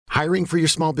Hiring for your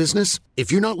small business?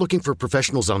 If you're not looking for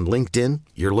professionals on LinkedIn,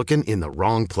 you're looking in the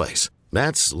wrong place.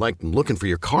 That's like looking for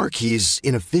your car keys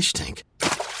in a fish tank.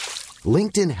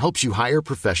 LinkedIn helps you hire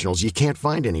professionals you can't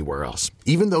find anywhere else,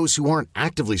 even those who aren't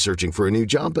actively searching for a new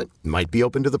job but might be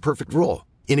open to the perfect role.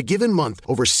 In a given month,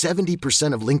 over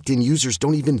 70% of LinkedIn users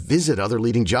don't even visit other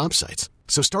leading job sites.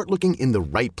 So start looking in the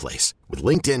right place. With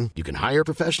LinkedIn, you can hire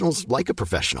professionals like a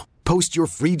professional. Post your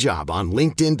free job on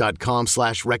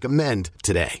linkedin.com/recommend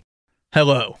today.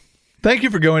 Hello. Thank you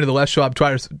for going to the Les Schwab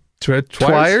Twires.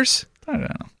 Twires? I don't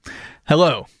know.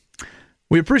 Hello.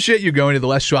 We appreciate you going to the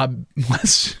Les Schwab.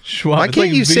 Why can't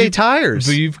you say tires?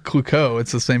 Vive Clicquot.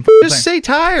 It's the same Just thing. say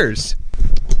tires.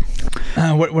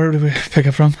 Where did we pick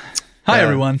up from? Hi,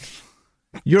 everyone.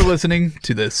 You're listening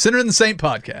to the Sinner and the Saint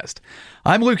podcast.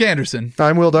 I'm Luke Anderson.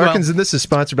 I'm Will Darkins, and this is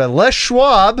sponsored by Les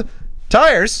Schwab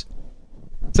Tires.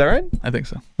 Is that right? I think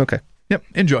so. Okay. Yep.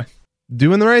 Enjoy.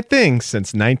 Doing the right thing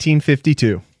since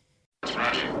 1952.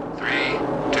 Roger. 3,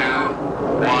 2,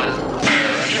 1.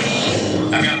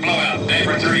 I've got a blowout. Day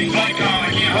for 3. Flight call.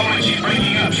 I can't hold it. She's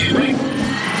breaking up. She's breaking.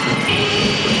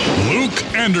 Luke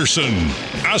Anderson,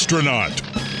 astronaut.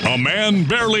 A man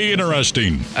barely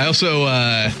interesting. I also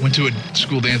went to a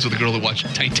school dance with a girl that watched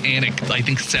Titanic, I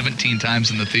think 17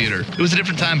 times in the theater. It was a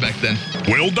different time back then.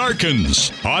 Will Darkins,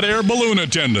 hot air balloon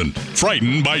attendant,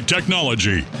 frightened by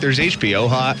technology. There's HBO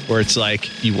Hot, where it's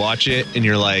like, you watch it and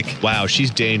you're like, wow,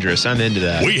 she's dangerous. I'm into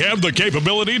that. We have the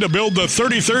capability to build the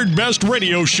 33rd best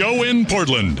radio show in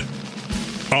Portland.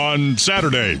 On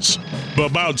Saturdays,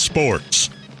 about sports.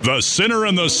 The Sinner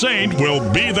and the Saint will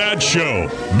be that show.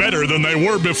 Better than they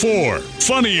were before.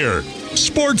 Funnier.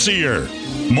 Sportsier.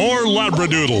 More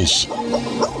labradoodles.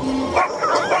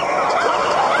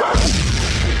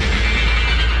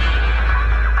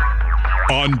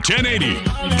 On 1080,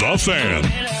 The Fan.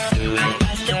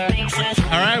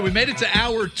 All right, we made it to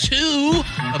hour 2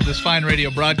 of this fine radio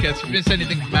broadcast. If you missed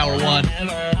anything from hour 1,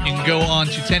 you can go on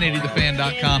to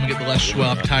 1080thefan.com and get the Les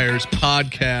Schwab Tires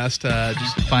podcast.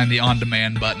 Just find the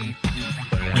on-demand button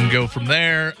and go from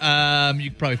there. You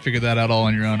can probably figure that out all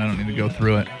on your own. I don't need to go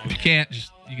through it. If you can't,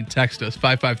 you can text us.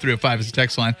 55305 is the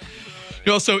text line. You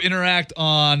can also interact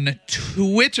on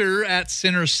Twitter at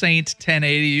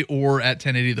SinnerSaint1080 or at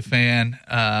 1080thefan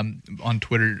on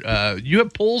Twitter. You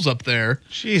have polls up there.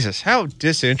 Jesus, how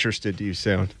disinterested do you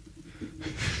sound?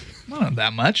 Not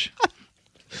that much.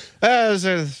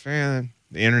 The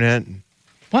internet.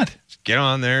 What? Just get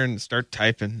on there and start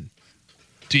typing.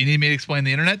 Do you need me to explain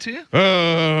the internet to you?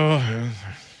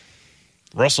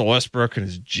 Russell Westbrook and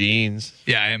his jeans.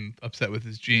 Yeah, I am upset with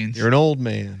his jeans. You're an old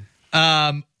man.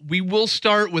 We will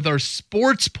start with our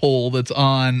sports poll that's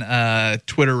on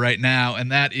Twitter right now,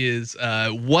 and that is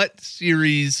what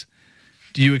series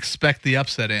do you expect the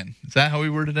upset in? Is that how we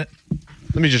worded it?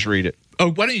 Let me just read it. Oh,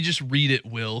 why don't you just read it,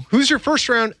 Will? Who's your first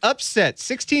round upset?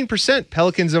 16%.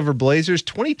 Pelicans over Blazers,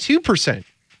 22%.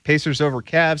 Pacers over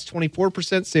Cavs,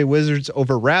 24%. Say Wizards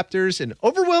over Raptors, and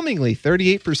overwhelmingly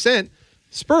 38%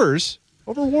 Spurs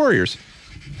over Warriors.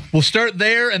 We'll start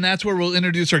there, and that's where we'll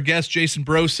introduce our guest, Jason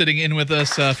Brough, sitting in with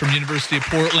us from University of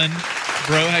Portland.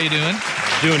 Bro, how you doing?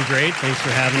 Doing great. Thanks for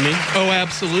having me. Oh,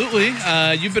 absolutely.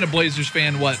 You've been a Blazers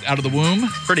fan, what, out of the womb?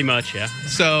 Pretty much, yeah.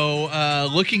 So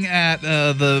looking at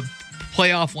the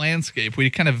playoff landscape, we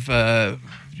kind of,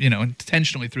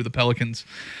 intentionally threw the Pelicans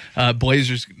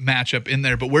Blazers matchup in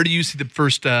there. But where do you see the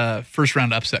first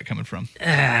round upset coming from?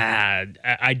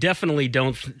 I definitely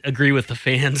don't agree with the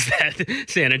fans that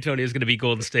San Antonio is going to be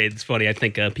Golden State. It's funny. I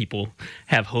think people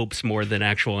have hopes more than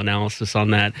actual analysis on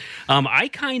that.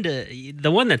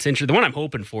 The one that's interesting, the one I'm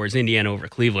hoping for is Indiana over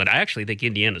Cleveland. I actually think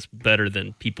Indiana's better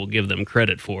than people give them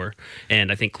credit for,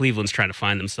 and I think Cleveland's trying to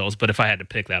find themselves. But if I had to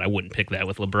pick that, I wouldn't pick that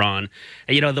with LeBron.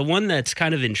 The one that's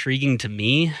kind of intriguing to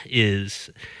me is,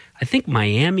 I think,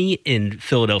 Miami and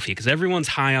Philadelphia, because everyone's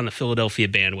high on the Philadelphia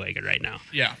bandwagon right now.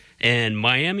 Yeah. And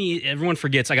Miami, everyone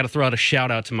forgets. I got to throw out a shout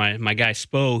out to my guy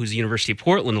Spo, who's a University of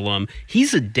Portland alum.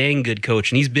 He's a dang good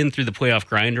coach, and he's been through the playoff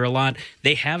grinder a lot.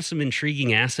 They have some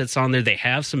intriguing assets on there. They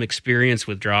have some experience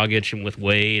with Dragic and with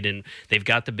Wade, and they've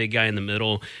got the big guy in the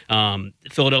middle.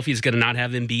 Philadelphia's going to not have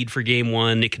Embiid for game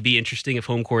one. It could be interesting if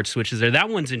home court switches there. That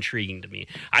one's intriguing to me.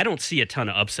 I don't see a ton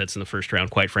of upsets in the first round,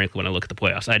 quite frankly, when I look at the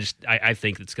playoffs. I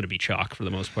think it's going to be chalk for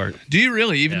the most part. Do you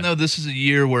really? Even though this is a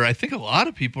year where I think a lot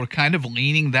of people are kind of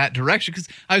leaning that direction, because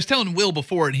I was telling Will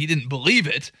before and he didn't believe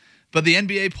it, but the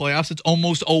NBA playoffs, it's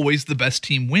almost always the best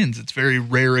team wins. It's very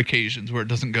rare occasions where it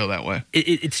doesn't go that way.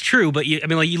 It's true, but you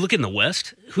look in the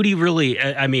West, who do you really,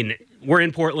 we're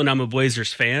in Portland, I'm a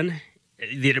Blazers fan.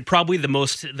 Probably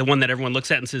the one that everyone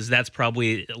looks at and says that's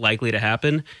probably likely to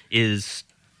happen is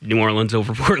New Orleans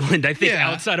over Portland. I think Yeah.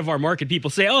 outside of our market,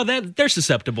 people say, "Oh, that they're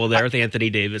susceptible there with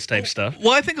Anthony Davis type stuff."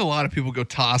 Well, I think a lot of people go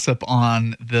toss up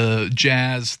on the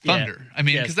Jazz Thunder. Yeah, I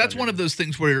mean, Jazz because that's Thunder. one of those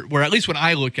things where at least when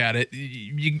I look at it,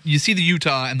 you see the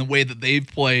Utah and the way that they've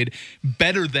played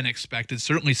better than expected,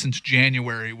 certainly since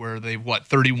January, where they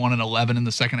 31-11 in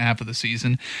the second half of the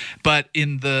season. But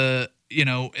in the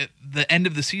at the end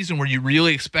of the season where you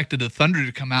really expected the Thunder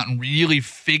to come out and really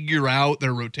figure out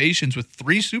their rotations with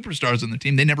 3 superstars on the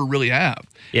team, they never really have.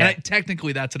 Yeah. And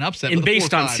technically that's an upset. And but the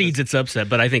based on 4-5 seeds, it's upset.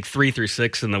 But I think 3 through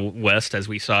 6 in the West, as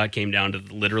we saw, it came down to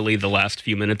literally the last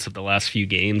few minutes of the last few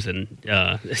games. And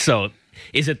so,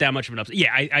 is it that much of an upset?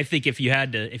 Yeah, I think if you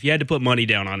had to put money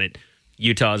down on it,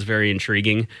 Utah is very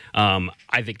intriguing.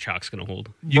 I think Chalk's going to hold.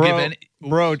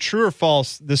 Bro, true or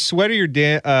false? The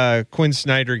sweatier Quinn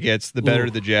Snyder gets, the better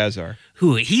the Jazz are.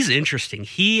 He's interesting.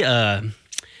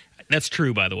 That's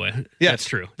true, by the way. Yes. That's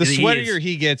true. The sweatier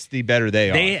he gets, the better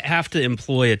they are. They have to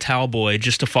employ a towel boy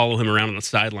just to follow him around on the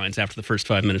sidelines after the first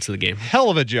 5 minutes of the game. Hell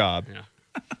of a job. Yeah.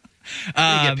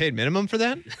 You get paid minimum for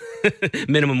that?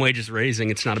 Minimum wage is raising.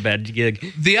 It's not a bad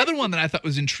gig. The other one that I thought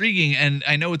was intriguing, and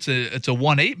I know it's a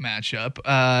 1-8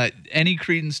 matchup. Any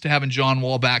credence to having John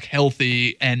Wall back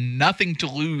healthy and nothing to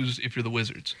lose if you're the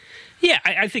Wizards? Yeah,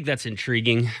 I think that's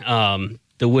intriguing.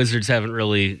 The Wizards haven't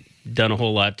really done a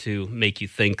whole lot to make you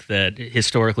think that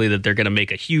historically that they're going to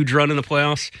make a huge run in the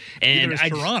playoffs. And Neither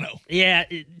is Toronto. Yeah,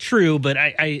 true, but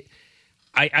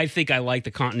I think I like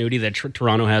the continuity that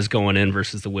Toronto has going in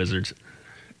versus the Wizards.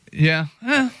 Yeah.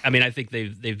 I mean, I think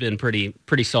they've been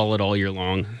pretty solid all year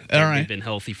long. All right. They've been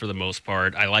healthy for the most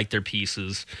part. I like their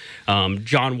pieces.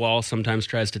 John Wall sometimes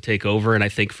tries to take over, and I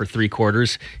think for 3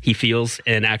 quarters he feels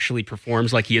and actually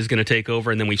performs like he is going to take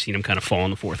over, and then we've seen him kind of fall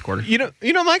in the fourth quarter. You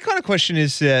know, my kind of question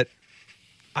is that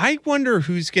I wonder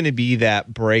who's going to be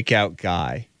that breakout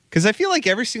guy, because I feel like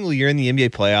every single year in the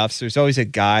NBA playoffs, there's always a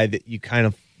guy that you kind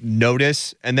of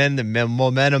notice, and then the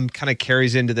momentum kind of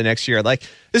carries into the next year. Like,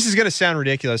 this is going to sound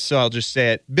ridiculous, so I'll just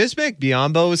say it. Bismack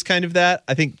Biyombo was kind of that,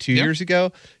 I think, 2 years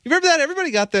ago. You remember that? Everybody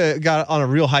got on a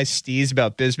real high steez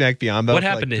about Bismack Biyombo. What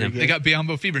happened to him? They got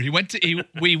Biyombo fever. He went to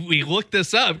we looked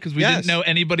this up because we didn't know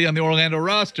anybody on the Orlando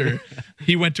roster.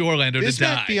 He went to Orlando to die.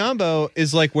 Bismack Biyombo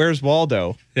is like Where's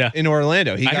Waldo in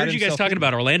Orlando. I heard you guys talking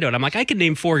about Orlando, and I'm like, I could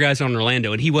name 4 guys on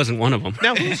Orlando, and he wasn't one of them.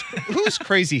 Now, who's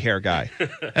crazy hair guy?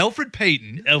 Elfrid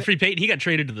Payton. Elfrid Payton, he got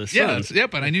traded to the Suns. Yeah,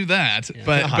 but I knew that.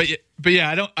 Yeah. But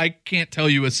yeah, I can't tell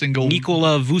you a single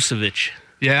Nikola Vucevic.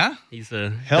 Yeah? He's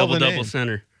a Hell of a double name.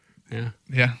 center. Yeah.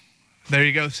 Yeah. There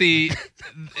you go. See,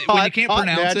 when you can't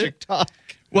pronounce magic it. talk.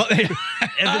 Well,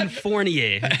 Evan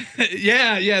Fournier.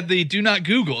 yeah. The do not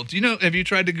Google. Do you know? Have you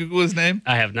tried to Google his name?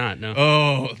 I have not. No.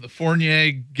 Oh, the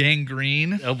Fournier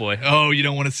gangrene. Oh boy. Oh, you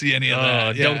don't want to see any of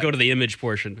that. Yeah. Don't go to the image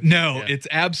portion. No, it's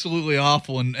absolutely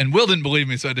awful. And Will didn't believe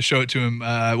me, so I had to show it to him.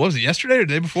 What was it, yesterday or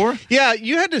the day before? Yeah,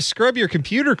 you had to scrub your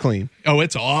computer clean. Oh,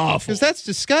 it's awful. Because that's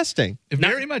disgusting. It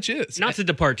very much is. Not to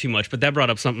depart too much, but that brought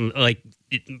up something like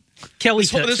Kelly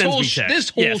this whole show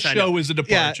is a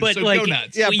departure. But so like, go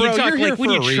nuts. Yeah, you bro, talk you're here like when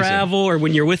for you a reason. travel or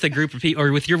when you're with a group of people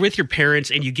or you're with your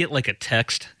parents and you get like a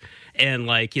text. And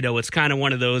like, it's kind of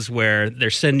one of those where they're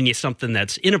sending you something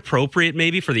that's inappropriate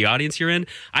maybe for the audience you're in.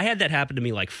 I had that happen to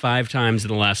me like 5 times in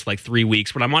the last like 3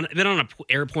 weeks when I'm been on an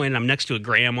airplane and I'm next to a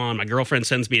grandma and my girlfriend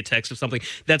sends me a text of something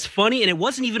that's funny and it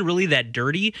wasn't even really that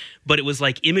dirty, but it was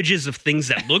like images of things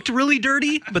that looked really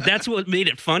dirty, but that's what made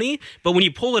it funny. But when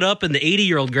you pull it up and the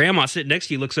 80-year-old grandma sitting next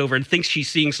to you looks over and thinks she's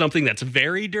seeing something that's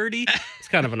very dirty, it's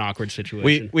kind of an awkward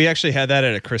situation. We actually had that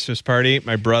at a Christmas party.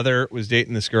 My brother was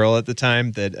dating this girl at the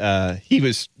time that he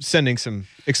was sending some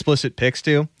explicit pics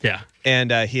to. Yeah.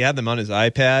 And he had them on his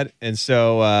iPad. And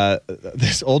so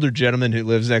this older gentleman who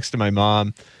lives next to my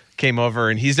mom came over,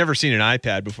 and he's never seen an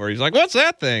iPad before. He's like, "What's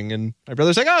that thing?" And my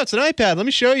brother's like, "Oh, it's an iPad. Let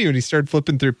me show you." And he started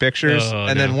flipping through pictures.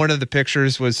 Then one of the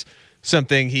pictures was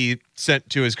something he sent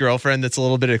to his girlfriend that's a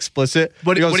little bit explicit.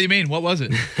 What do you mean? What was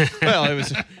it? Well, it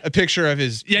was a picture of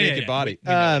his naked body.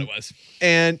 We know what it was.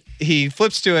 And he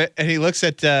flips to it, and he looks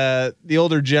at the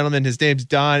older gentleman. His name's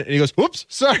Don, and he goes, "Whoops,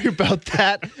 sorry about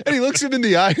that." And he looks him in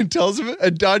the eye and tells him,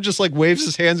 and Don just like waves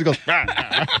his hands and goes,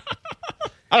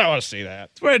 "I don't want to see that."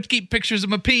 That's where I have to keep pictures of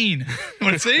my peen. You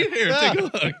want to see? Here, take a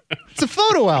look. It's a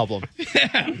photo album.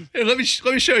 Yeah. Here, let me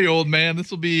show you, old man.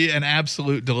 This will be an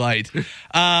absolute delight.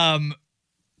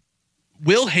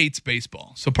 Will hates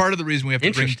baseball, so part of the reason we have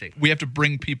to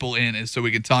bring people in is so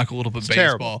we can talk a little bit baseball.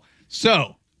 Terrible.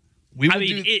 So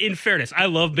in fairness, I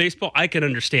love baseball. I can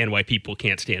understand why people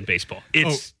can't stand baseball.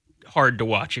 It's hard to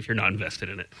watch if you're not invested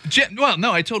in it. Well,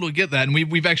 no, I totally get that, and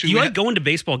we've actually. Do you like going to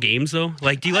baseball games though?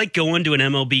 Like, do you like going to an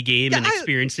MLB game and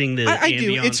experiencing the? I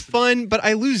do. ambiance? It's fun, but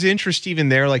I lose interest even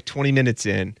there, like 20 minutes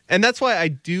in, and that's why I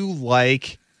do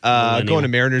like going to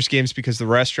Mariners games because the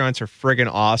restaurants are friggin'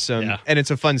 awesome, and it's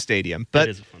a fun stadium. But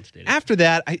it is a fun stadium. After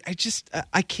that, I just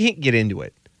I can't get into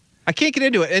it.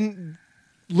 And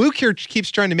Luke here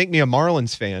keeps trying to make me a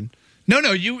Marlins fan. No.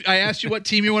 I asked you what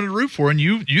team you wanted to root for, and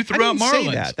you threw out Marlins.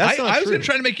 Say that. That's not I was true. going to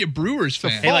try to make you a Brewers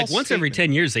fan. Hey, like once every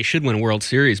 10 years, they should win a World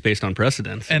Series based on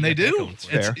precedence. And they do.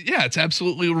 It's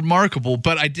absolutely remarkable.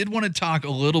 But I did want to talk a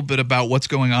little bit about what's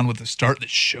going on with the start that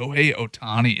Shohei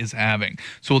Ohtani is having.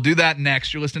 So we'll do that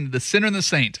next. You're listening to The Sinner and the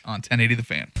Saint on 1080 The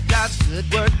Fan.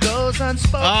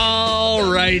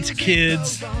 All right,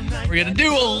 kids. We're going to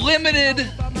do a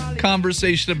limited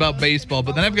conversation about baseball,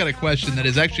 but then I've got a question that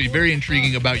is actually very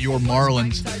intriguing about your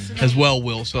Marlins as well,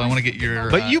 Will. So I want to get your.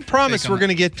 But you promised we're going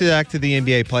to get back to the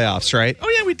NBA playoffs, right? Oh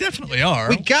yeah, we definitely are.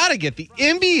 We got to get the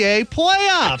NBA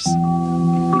playoffs.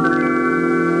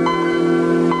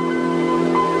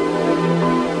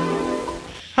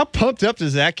 How pumped up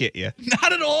does that get you?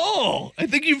 Not at all. I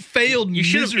think you failed. You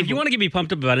should have. If you want to get me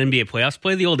pumped up about NBA playoffs,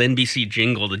 play the old NBC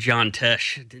jingle, the John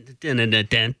Tesh.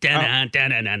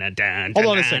 Hold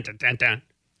on a second.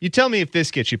 You tell me if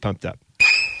this gets you pumped up.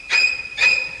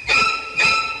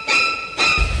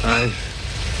 I've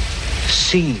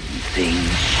seen things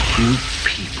you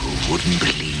people wouldn't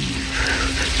believe.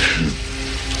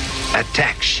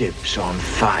 Attack ships on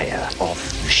fire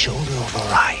off the shoulder of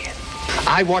Orion.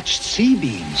 I watched sea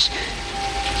beams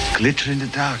glitter in the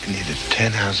dark near the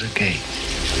 10-Hauser Gate.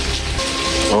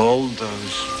 All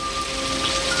those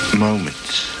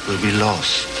moments will be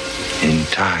lost in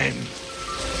time,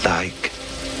 like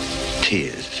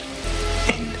tears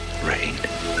in rain.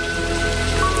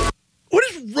 What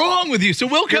is wrong with you? So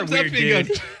Will comes up and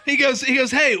he goes,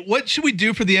 hey, what should we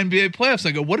do for the NBA playoffs?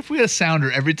 I go, what if we had a sounder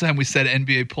every time we said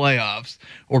NBA playoffs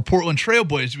or Portland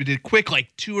Trailblazers? We did quick, like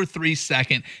 2 or 3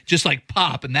 second, just like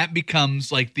pop, and that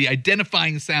becomes like the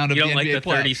identifying sound of the NBA playoffs. You don't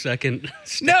like the 30-second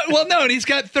stuff. No, and he's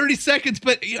got 30 seconds,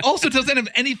 but he also doesn't have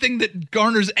anything that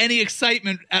garners any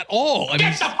excitement at all. I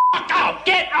mean, Get the fuck out!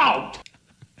 Get out!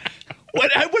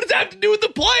 What does that have to do with the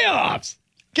playoffs?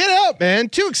 Get out, man.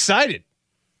 Too excited.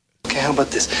 Okay, how about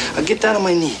this? I'll get down on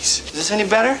my knees. Is this any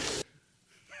better?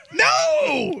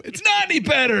 No! It's not any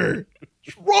better!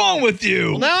 What's wrong with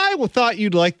you? Well, now I thought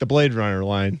you'd like the Blade Runner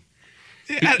line.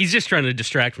 He's just trying to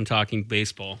distract from talking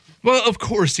baseball. Well, of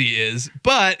course he is.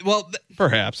 But,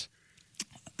 perhaps.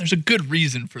 There's a good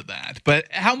reason for that. But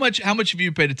how much have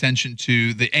you paid attention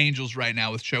to the Angels right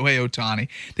now with Shohei Ohtani?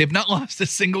 They've not lost a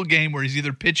single game where he's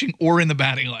either pitching or in the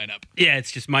batting lineup. Yeah, it's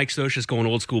just Mike Scioscia's going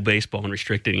old school baseball and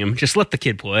restricting him. Just let the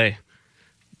kid play.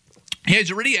 Yeah,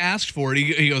 he's already asked for it.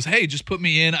 He goes, hey, just put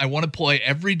me in. I want to play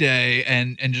every day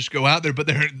and just go out there. But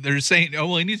they're saying, oh,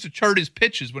 well, he needs to chart his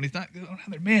pitches when he's not going out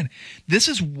there. Man, this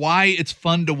is why it's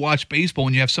fun to watch baseball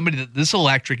when you have somebody that's this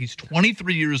electric. He's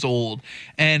 23 years old.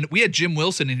 And we had Jim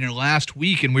Wilson in here last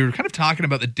week, and we were kind of talking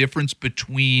about the difference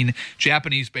between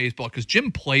Japanese baseball, because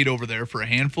Jim played over there for a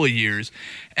handful of years,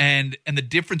 and the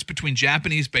difference between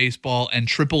Japanese baseball and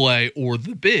AAA or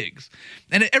the bigs.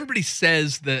 And everybody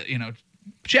says that,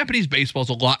 Japanese baseball is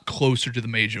a lot closer to the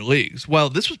major leagues. Well,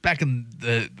 this was back in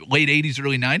the late 80s,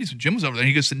 early 90s when Jim was over there.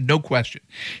 He goes, no question.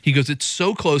 He goes, it's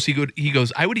so close. He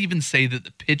goes, I would even say that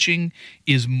the pitching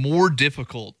is more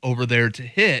difficult over there to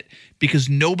hit because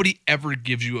nobody ever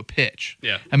gives you a pitch.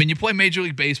 Yeah. I mean, you play Major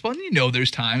League Baseball, and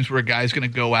there's times where a guy's going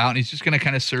to go out and he's just going to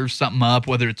kind of serve something up,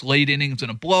 whether it's late innings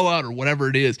in a blowout or whatever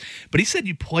it is. But he said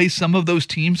you play some of those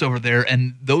teams over there,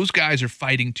 and those guys are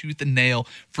fighting tooth and nail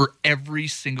for every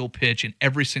single pitch and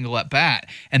every single at-bat.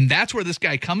 And that's where this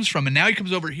guy comes from. And now he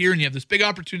comes over here, and you have this big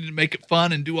opportunity to make it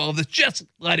fun and do all of this. Just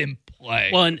let him play.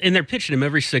 Well, and they're pitching him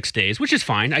every 6 days, which is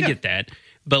fine. I get that.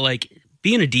 But,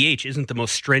 being a DH isn't the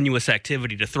most strenuous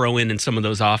activity to throw in some of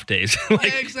those off days.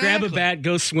 Exactly. Grab a bat,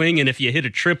 go swing, and if you hit a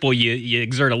triple, you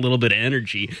exert a little bit of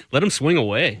energy. Let them swing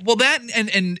away. Well, that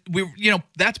and we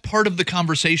that's part of the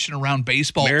conversation around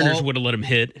baseball. Mariners would have let him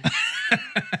hit.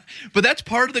 But that's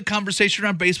part of the conversation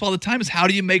around baseball all the time is how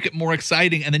do you make it more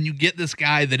exciting? And then you get this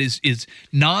guy that is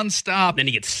nonstop. Then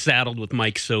he gets saddled with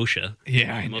Mike Scioscia.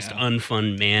 Yeah, the most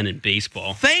unfun man in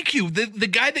baseball. Thank you. The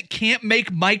guy that can't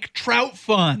make Mike Trout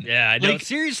fun. Yeah, I know.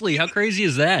 Seriously, how crazy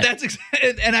is that?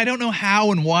 And I don't know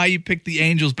how and why you picked the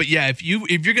Angels, but yeah, if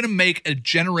you're going to make a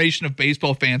generation of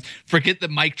baseball fans forget that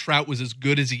Mike Trout was as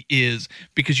good as he is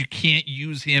because you can't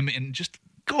use him and just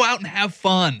go out and have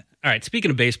fun. All right, speaking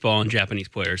of baseball and Japanese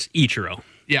players, Ichiro.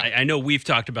 Yeah. I know we've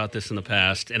talked about this in the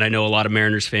past, and I know a lot of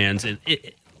Mariners fans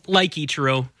like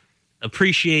Ichiro.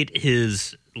 appreciate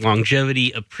his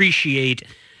longevity, appreciate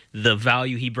the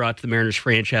value he brought to the Mariners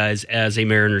franchise as a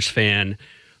Mariners fan,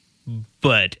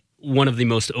 but one of the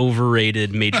most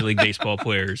overrated Major League Baseball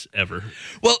players ever.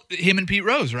 Well, him and Pete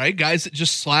Rose, right? Guys that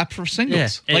just slap for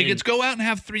singles. Yeah, like, it's go out and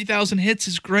have 3,000 hits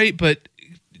is great, but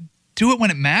do it when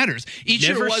it matters.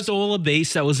 Never stole a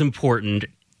base that was important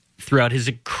throughout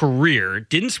his career.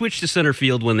 Didn't switch to center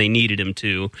field when they needed him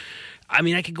to. I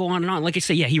mean, I could go on and on. Like I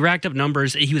say, yeah, he racked up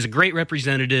numbers. He was a great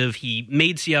representative. He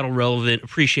made Seattle relevant.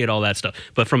 Appreciate all that stuff.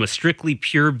 But from a strictly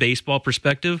pure baseball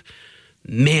perspective,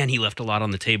 man, he left a lot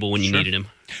on the table when you needed him.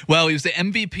 Well, he was the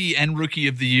MVP and Rookie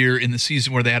of the Year in the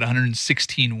season where they had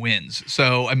 116 wins.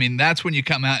 So, I mean, that's when you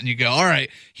come out and you go, all right,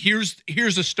 here's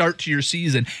a start to your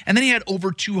season. And then he had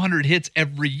over 200 hits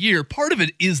every year. Part of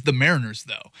it is the Mariners,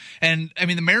 though. And, I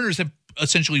mean, the Mariners have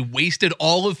essentially wasted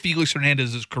all of Felix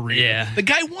Hernandez's career. Yeah. The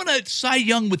guy won a Cy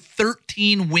Young with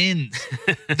 13 wins.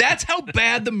 That's how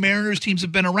bad the Mariners teams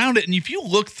have been around it. And if you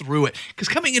look through it, because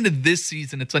coming into this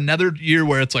season, it's another year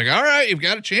where it's like, all right, you've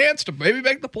got a chance to maybe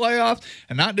make the playoffs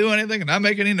and not do anything and not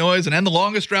make any noise and end the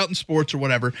longest drought in sports or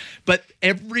whatever. But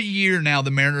every year now, the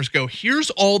Mariners go, here's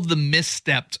all the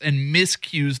missteps and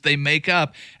miscues they make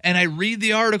up. And I read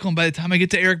the article, and by the time I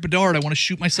get to Eric Bedard, I want to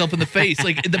shoot myself in the face.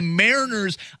 Like, the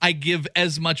Mariners, I give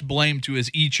as much blame to as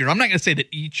Ichiro. I'm not going to say that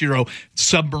Ichiro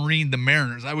submarined the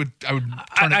Mariners. I would turn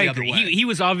it the other way. He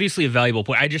was obviously a valuable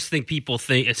player. I just think people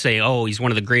say, oh, he's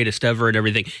one of the greatest ever and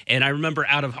everything. And I remember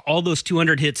out of all those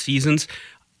 200 hit seasons,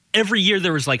 every year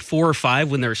there was like 4 or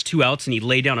 5 when there was 2 outs and he'd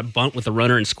lay down a bunt with a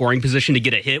runner in scoring position to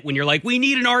get a hit when you're like, we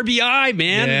need an RBI,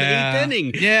 man. Yeah. The 8th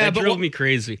inning. Yeah, that drove me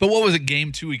crazy. But what was it,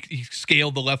 game 2? He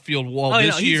scaled the left field wall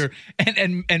this year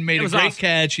and made a great awesome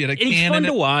catch. He had a and he's fun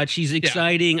to watch. He's Yeah.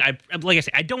 exciting. Like I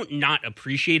say, I don't not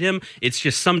appreciate him. It's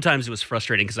just sometimes it was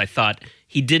frustrating because I thought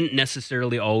he didn't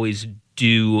necessarily always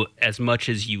do as much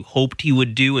as you hoped he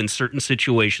would do in certain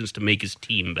situations to make his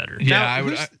team better. Yeah,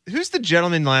 Now, who's the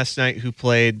gentleman last night who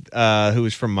played, who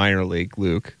was from minor league,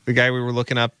 Luke? The guy we were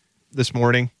looking up this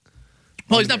morning?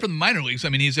 Well, he's not from the minor leagues. I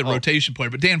mean, he's a rotation player,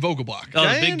 but Dan Vogelbach. Oh,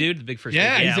 the big dude, the big first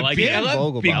Yeah, base. he's a I like big, him. I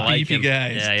love big, Vogelbach. I like beefy him.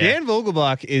 guys. Yeah, yeah. Dan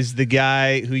Vogelbach is the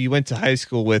guy who you went to high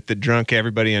school with that drunk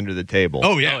everybody under the table.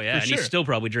 Oh, yeah. Oh, yeah. for And sure. he's still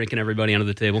probably drinking everybody under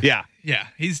the table. yeah. Yeah,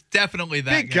 he's definitely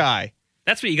that Big guy.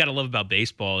 That's what you got to love about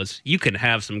baseball is you can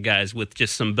have some guys with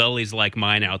just some bellies like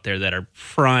mine out there that are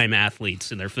prime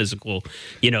athletes in their physical,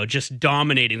 just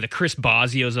dominating the Chris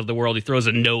Basios of the world. He throws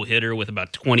a no-hitter with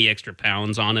about 20 extra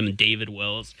pounds on him. David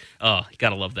Wells. Oh, you got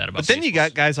to love that about But then you baseball.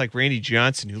 got guys like Randy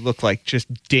Johnson who look like just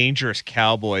dangerous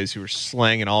cowboys who are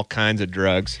slanging all kinds of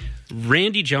drugs.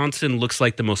 Randy Johnson looks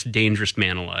like the most dangerous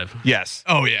man alive. Yes.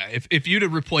 Oh, yeah. If you'd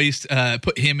have replaced,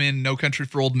 put him in No Country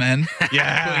for Old Men,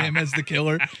 Yeah. put him as the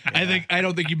killer, I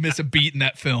don't think you miss a beat in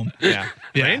that film. Yeah.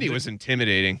 Yeah. Randy was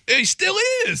intimidating. He still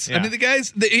is. Yeah. I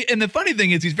mean, and the funny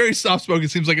thing is, he's very soft-spoken,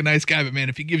 seems like a nice guy, but man,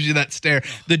 if he gives you that stare,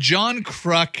 the John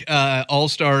Kruk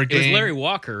All-Star It game. was Larry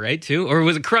Walker, right, too? Or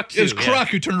was it Kruk, too? It was Yeah. Kruk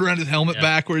who turned around his helmet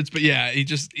backwards, but yeah, he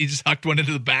just hucked one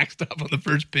into the backstop on the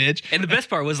first pitch. And the best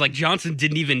part was, like, Johnson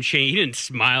didn't even change. He didn't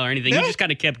smile or anything. No. He just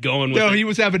kind of kept going with No, it. he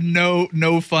was having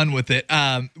no fun with it.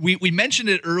 We mentioned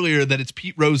it earlier that it's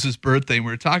Pete Rose's birthday. We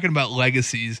were talking about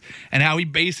legacies and how he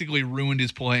basically ruined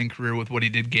his playing career with what he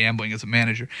did gambling as a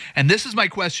manager. And this is my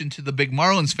question to the big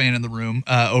Marlins fan in the room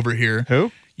over here.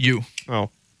 Who? You.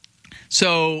 Oh.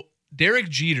 So Derek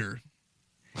Jeter,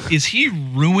 is he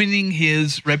ruining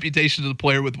his reputation as a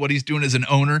player with what he's doing as an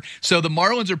owner? So the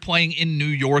Marlins are playing in New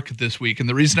York this week, and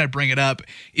the reason I bring it up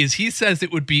is he says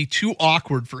it would be too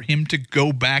awkward for him to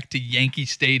go back to Yankee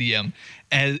Stadium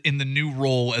in the new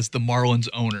role as the Marlins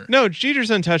owner. No, Jeter's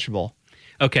untouchable.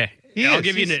 Okay. He's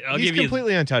He's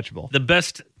completely untouchable. the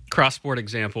best cross-sport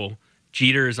example.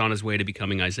 Jeter is on his way to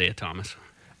becoming Isaiah Thomas.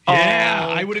 Yeah,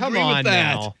 Oh, I would come agree with on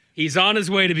that. now. He's on his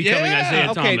way to becoming Yeah.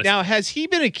 Isaiah Okay, Thomas. now has he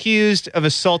been accused of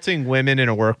assaulting women in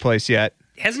a workplace yet?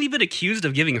 Hasn't he been accused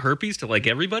of giving herpes to like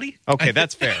everybody? Okay,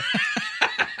 that's fair.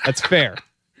 That's fair.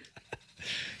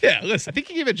 Yeah, I listen, think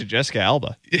he gave it to Jessica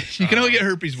Alba. you can only get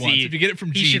herpes once. See, If you get it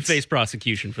from he should Jeets. face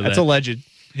prosecution for That's that. alleged.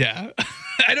 Yeah.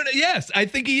 I don't know. Yes, I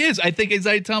think he is. I think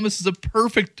Isaiah Thomas is a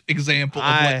perfect example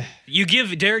of what You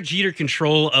give Derek Jeter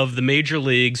control of the major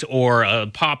leagues or a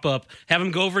pop-up, have him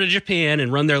go over to Japan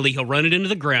and run their league. He'll run it into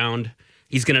the ground.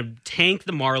 He's going to tank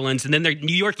the Marlins, and then the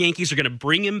New York Yankees are going to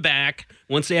bring him back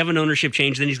once they have an ownership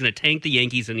change. Then he's going to tank the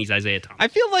Yankees, and he's Isaiah Thomas. I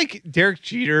feel like Derek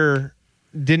Jeter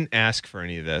didn't ask for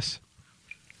any of this.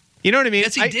 You know what I mean?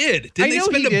 Yes, he did. Didn't I they know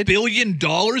spend he $1 did. billion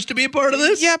to be a part of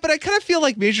this? Yeah, but I kind of feel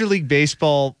like Major League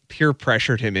Baseball peer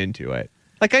pressured him into it.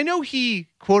 Like, I know he,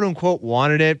 quote unquote,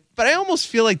 wanted it, but I almost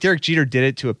feel like Derek Jeter did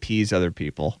it to appease other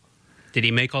people. Did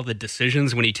he make all the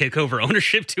decisions when he took over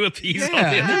ownership to appease all the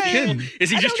Yeah, other no people? kidding. Is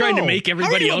he just trying to make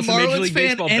everybody else in Major League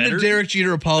Baseball and better? a Derek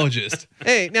Jeter apologist?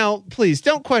 Hey, now, please,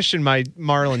 don't question my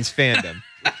Marlins fandom.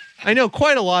 I know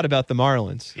quite a lot about the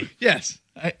Marlins. Yes,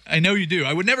 I know you do.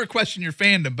 I would never question your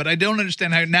fandom, but I don't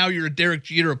understand how now you're a Derek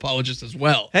Jeter apologist as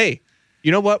well. Hey,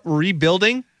 you know what? We're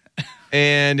rebuilding,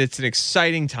 and it's an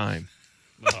exciting time.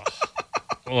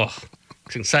 Oh,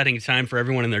 it's an exciting time for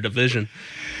everyone in their division.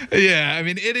 Yeah, I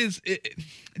mean, it is.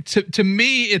 To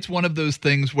me, it's one of those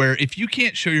things where if you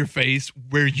can't show your face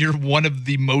where you're one of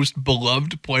the most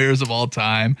beloved players of all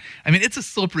time, I mean, it's a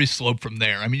slippery slope from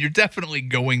there. I mean, you're definitely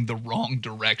going the wrong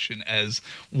direction as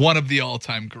one of the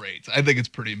all-time greats. I think it's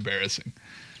pretty embarrassing.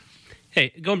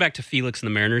 Hey, going back to Felix and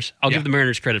the Mariners, I'll give the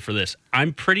Mariners credit for this.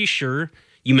 I'm pretty sure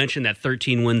you mentioned that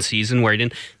 13-win season where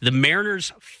the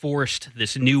Mariners forced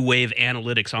this new wave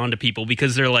analytics onto people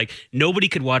because they're like, nobody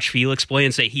could watch Felix play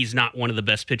and say he's not one of the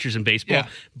best pitchers in baseball. Yeah.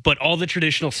 But all the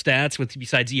traditional stats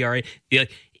besides ERA,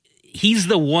 he's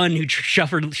the one who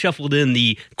shuffled in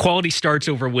the quality starts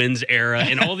over wins era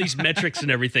and all these metrics and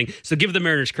everything. So give the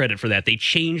Mariners credit for that. They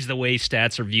changed the way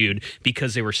stats are viewed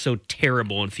because they were so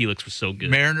terrible and Felix was so good.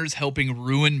 Mariners helping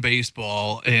ruin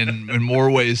baseball in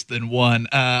more ways than one.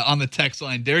 On the text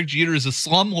line, Derek Jeter is a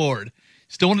slumlord.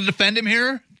 Still want to defend him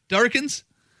here, Darkins?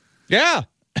 Yeah.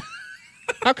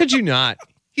 How could you not?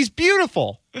 He's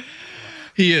beautiful.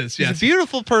 He is, yes. He's a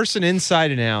beautiful person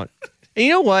inside and out. And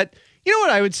you know what? You know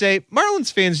what I would say?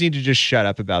 Marlins fans need to just shut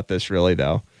up about this, really,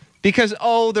 though. Because,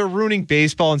 they're ruining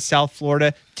baseball in South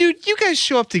Florida. Dude, you guys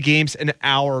show up to games an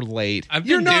hour late.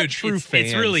 You're not true fans.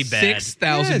 It's really bad.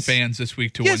 6,000 fans this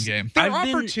week to one game. They're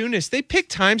opportunists. They pick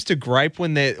times to gripe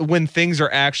when things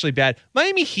are actually bad.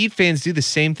 Miami Heat fans do the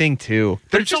same thing, too. They're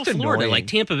But it's just all Florida, annoying. like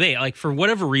Tampa Bay. Like, for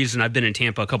whatever reason, I've been in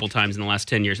Tampa a couple times in the last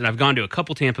 10 years, and I've gone to a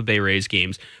couple Tampa Bay Rays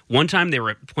games. One time they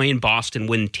were playing Boston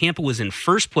when Tampa was in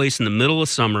first place in the middle of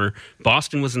summer.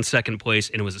 Boston was in second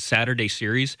place, and it was a Saturday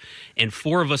series. And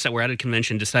 4 of us that were at a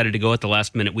convention decided to go at the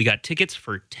last minute. We got tickets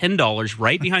for $10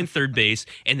 right behind third base,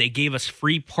 and they gave us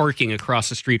free parking across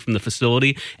the street from the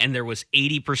facility, and there was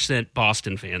 80%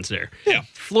 Boston fans there. Yeah.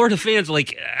 Florida fans, they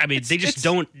just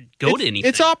don't go to anything.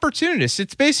 It's opportunists.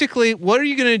 It's basically, what are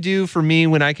you going to do for me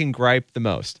when I can gripe the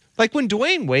most? Like when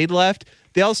Dwayne Wade left,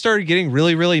 they all started getting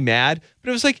really, really mad. But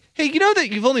it was like, hey, you know that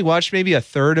you've only watched maybe a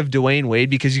third of Dwayne Wade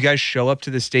because you guys show up to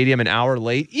the stadium an hour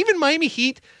late? Even Miami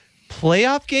Heat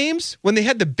playoff games, when they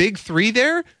had the big 3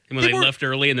 there. And when they left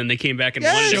early and then they came back and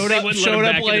Yes. won. Showed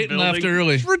up late and left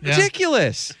early. It's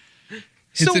ridiculous.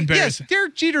 It's embarrassing. Yes,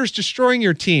 Derek Jeter is destroying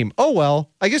your team. Oh, well,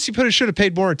 I guess you should have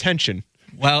paid more attention.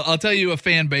 Well, I'll tell you a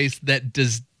fan base that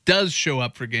does show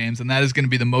up for games, and that is going to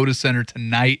be the Moda Center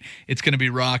tonight. It's going to be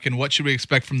rocking. What should we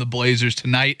expect from the Blazers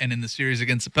tonight and in the series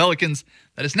against the Pelicans?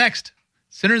 That is next.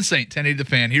 Center and Saint, 1080 The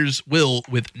Fan. Here's Will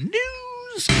with news.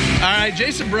 All right,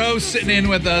 Jason Brough sitting in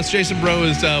with us. Jason Brough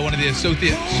is one of the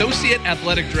associate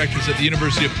athletic directors at the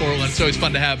University of Portland. It's always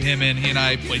fun to have him in. He and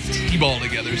I played t-ball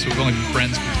together, so we've only been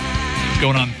friends for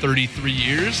going on 33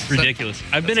 years. Ridiculous.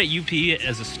 I've been at UP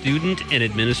as a student and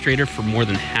administrator for more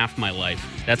than half my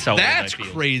life. That's how old I That's feel.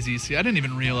 crazy. See, I didn't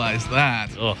even realize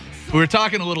that. Ugh. We were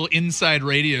talking a little inside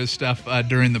radio stuff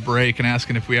during the break and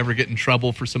asking if we ever get in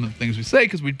trouble for some of the things we say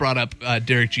because we brought up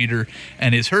Derek Jeter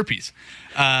and his herpes.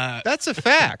 That's a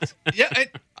fact. Yeah,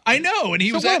 I know. And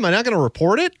he was. Am I not going to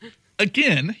report it?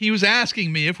 Again, he was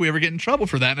asking me if we ever get in trouble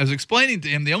for that. And I was explaining to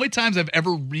him the only times I've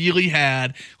ever really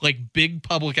had like big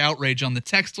public outrage on the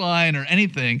text line or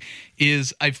anything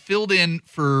is I filled in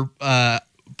for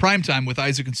primetime with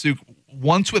Isaac and Suk,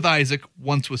 once with Isaac,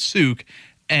 once with Suk,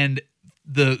 and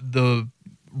the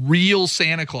real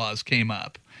Santa Claus came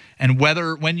up. And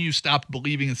when you stop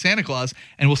believing in Santa Claus,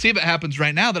 and we'll see if it happens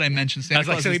right now that I mentioned Santa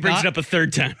Claus. So he brings it up a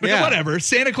third time. Yeah. Whatever.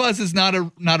 Santa Claus is not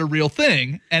a real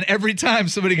thing. And every time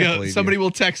somebody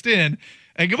will text in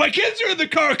and go, my kids are in the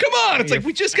car. Come on. It's like,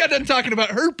 we just got done talking about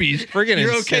herpes.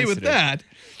 You're okay with that.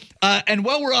 And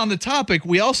while we're on the topic,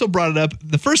 we also brought it up.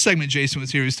 The first segment Jason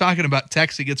was here. He was talking about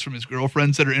texts he gets from his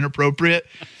girlfriends that are inappropriate.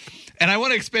 And I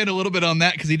want to expand a little bit on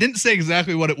that because he didn't say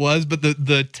exactly what it was, but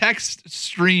the text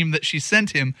stream that she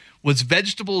sent him was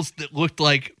vegetables that looked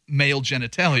like male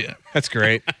genitalia. That's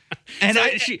great. And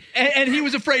and he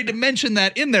was afraid to mention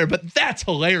that in there, but that's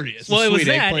hilarious. Well, it was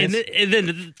that, and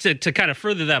then to kind of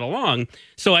further that along,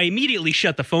 so I immediately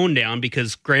shut the phone down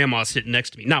because Grandma's sitting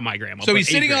next to me. Not my grandma. So but he's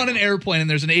sitting on an airplane, and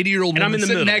there's an 80-year-old And I'm woman in the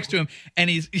sitting middle. next to him, and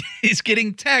he's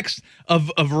getting texts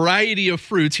of a variety of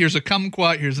fruits. Here's a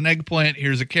kumquat, here's an eggplant,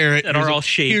 here's a carrot. That are all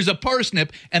shaped. Here's a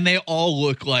parsnip, and they all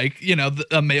look like,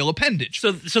 a male appendage.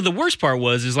 So the worst part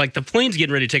was like like the plane's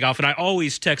getting ready to take off, and I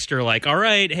always text her like, all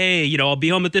right, hey, I'll be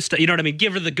home at this time. You know what I mean?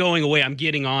 Give her the going away, I'm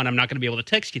getting on, I'm not going to be able to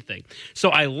text you thing. So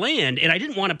I land, and I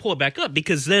didn't want to pull it back up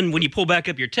because then when you pull back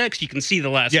up your text, you can see the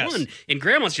last one. And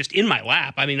Grandma's just in my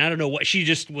lap. I mean, I don't know what she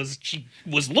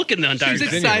was looking the entire time.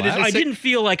 She's excited. I didn't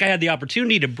feel like I had the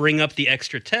opportunity to bring up the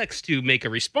extra text to make a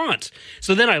response.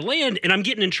 So then I land, and I'm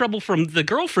getting in trouble from the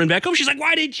girlfriend back home. She's like,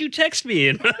 why didn't you text me?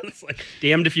 And it's like,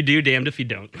 damned if you do, damned if you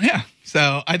don't. Yeah.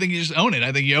 So I think you just own it.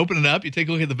 I think you open it up, you take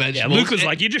a look at the vegetables. Yeah, Luke was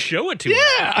like, you just show it to her.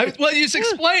 Yeah. Well, you just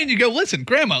explain. You go, listen,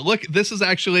 Grandma, look, this is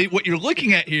actually what you're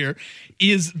looking at here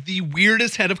is the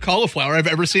weirdest head of cauliflower I've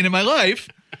ever seen in my life.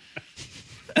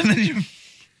 And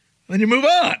then you move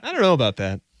on. I don't know about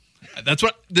that. That's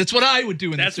what I would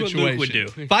do in this situation. That's what Luke would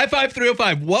do.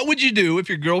 55305. What would you do if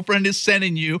your girlfriend is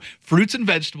sending you fruits and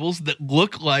vegetables that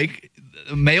look like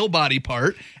a male body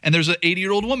part and there's an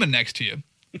 80-year-old woman next to you?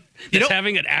 Just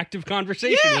having an active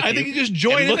conversation with you. I think you just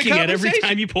join in the looking at every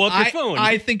time you pull up your phone.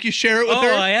 I think you share it with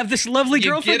her. I have this lovely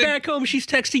girlfriend back home. She's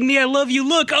texting me, I love you.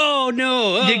 Look, oh,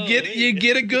 no. Oh. You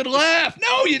get a good laugh.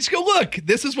 No, you just go, look,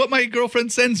 this is what my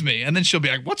girlfriend sends me. And then she'll be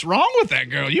like, what's wrong with that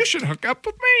girl? You should hook up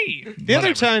with me. The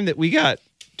other time that we got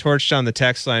torched on the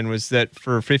text line was that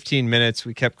for 15 minutes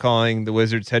we kept calling the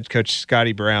Wizards head coach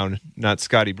Scotty Brown, not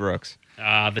Scotty Brooks.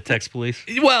 The text police.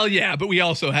 Well, yeah, but we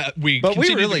also we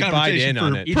really buyed in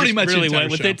on it. Pretty much really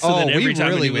went with it. So then every time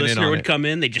really a new listener would come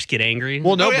in, they just get angry.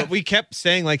 Well, no, but we kept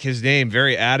saying like his name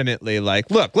very adamantly.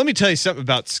 Like, look, let me tell you something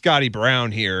about Scotty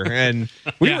Brown here, and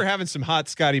we were having some hot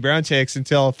Scotty Brown takes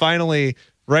until finally,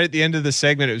 right at the end of the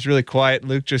segment, it was really quiet.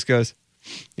 Luke just goes,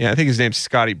 "Yeah, I think his name's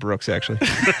Scotty Brooks, actually."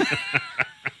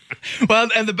 Well,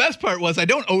 and the best part was I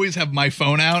don't always have my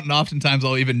phone out, and oftentimes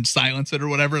I'll even silence it or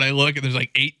whatever, and I look, and there's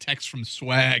like 8 texts from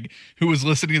Swag, who was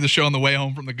listening to the show on the way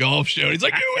home from the golf show. And he's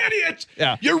like, you idiot!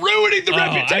 Yeah. You're ruining the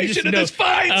reputation of this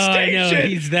fine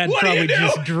station! That probably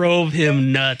just drove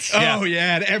him nuts. Oh,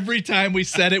 yeah. And every time we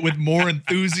said it with more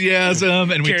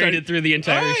enthusiasm, and we carried it through the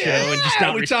entire show and just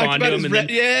not respond to him. And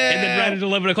then right at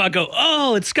 11 o'clock, go,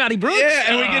 oh, it's Scotty Brooks? Yeah,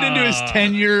 and we get into his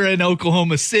tenure in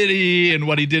Oklahoma City and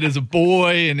what he did as a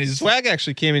boy, and his Swag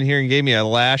actually came in here and gave me a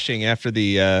lashing after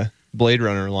the Blade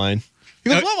Runner line. He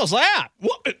goes, what was that?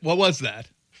 What was that?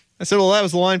 I said, well, that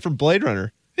was the line from Blade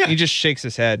Runner. Yeah. He just shakes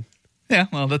his head. Yeah,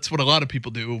 well, that's what a lot of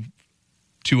people do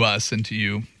to us and to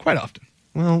you quite often.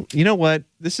 Well, you know what?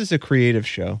 This is a creative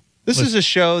show. This is a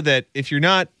show that if you're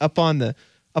not up on the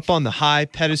high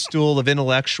pedestal of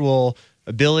intellectual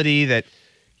ability that,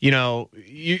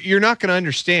 you're not going to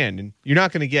understand and you're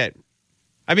not going to get.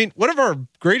 I mean, one of our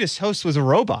greatest hosts was a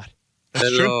robot. That's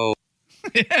Hello.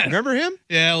 True. Yeah. Remember him?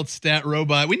 Yeah, old stat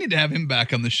robot. We need to have him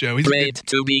back on the show. He's great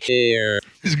to be here.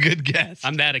 He's a good guest.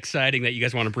 I'm that exciting that you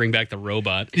guys want to bring back the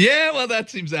robot. Yeah, well, that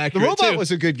seems accurate. The robot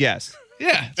was a good guest.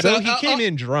 Yeah. So he came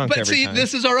in drunk every time.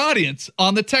 This is our audience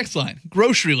on the text line.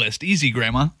 Grocery list. Easy,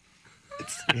 Grandma.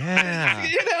 Yeah.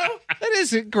 That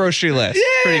is a grocery list.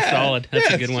 Yeah. Pretty solid.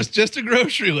 That's a good one. Just a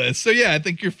grocery list. So, yeah, I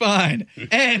think you're fine.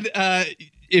 And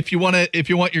if you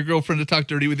want your girlfriend to talk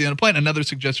dirty with you on a plane, another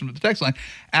suggestion from the text line,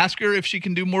 ask her if she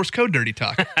can do Morse code dirty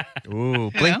talk.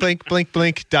 Ooh, blink, blink, blink,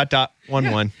 blink, ...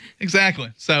 11. Exactly.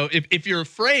 So if you're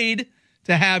afraid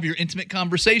to have your intimate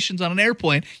conversations on an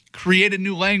airplane, create a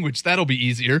new language. That'll be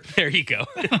easier. There you go.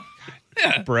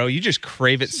 Yeah. Bro, you just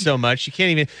crave it so much. You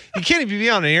can't even be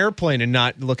on an airplane and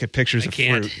not look at pictures of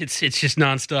fruit. It's just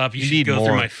nonstop. You should go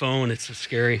through my phone. It's so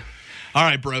scary. All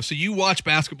right, bro. So you watch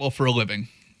basketball for a living.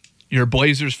 You're a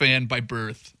Blazers fan by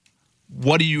birth.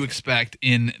 What do you expect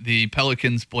in the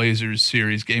Pelicans-Blazers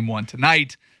series, Game 1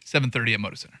 tonight, 7:30 at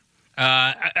Moda Center?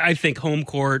 I think home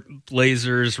court,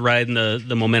 Blazers riding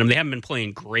the momentum. They haven't been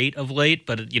playing great of late,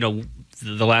 but,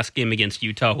 the last game against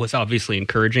Utah was obviously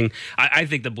encouraging. I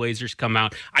think the Blazers come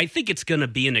out. I think it's going to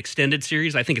be an extended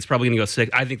series. I think it's probably going to go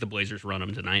 6. I think the Blazers run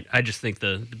them tonight. I just think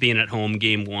the being at home,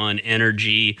 Game 1,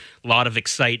 energy, a lot of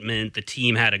excitement. The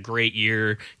team had a great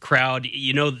year. Crowd,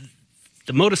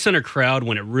 the Moda Center crowd,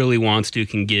 when it really wants to,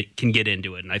 can get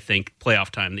into it. And I think playoff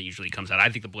time that usually comes out. I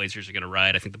think the Blazers are going to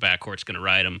ride. I think the backcourt's going to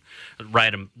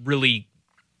ride them really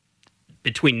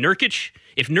between Nurkic.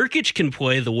 If Nurkic can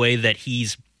play the way that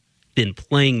he's been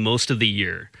playing most of the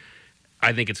year,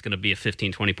 I think it's going to be a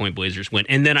 15, 20-point Blazers win.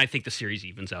 And then I think the series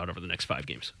evens out over the next 5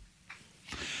 games.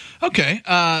 Okay.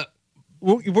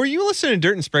 Were you listening to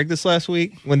Dirt and Sprague this last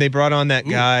week when they brought on that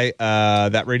guy,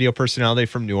 that radio personality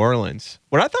from New Orleans?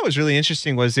 What I thought was really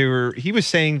interesting was he was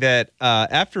saying that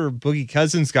after Boogie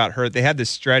Cousins got hurt, they had this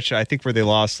stretch, I think, where they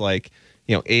lost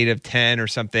 8 of 10 or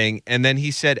something. And then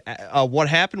he said what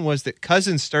happened was that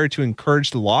Cousins started to encourage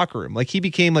the locker room. Like he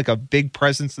became like a big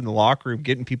presence in the locker room,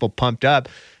 getting people pumped up.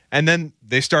 And then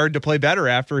they started to play better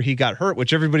after he got hurt,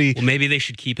 which everybody. Well, maybe they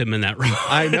should keep him in that role.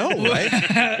 I know, right?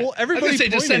 Well, everybody. I was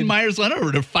just send Myers Leonard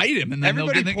over to fight him, and then they'll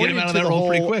get him out of that role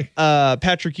pretty quick.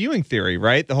 Patrick Ewing theory,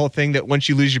 right? The whole thing that once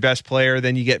you lose your best player,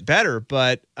 then you get better.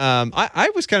 But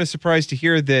I was kind of surprised to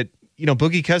hear that.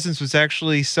 Boogie Cousins was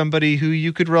actually somebody who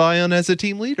you could rely on as a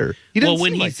team leader. He didn't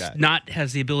when seem like he's that. not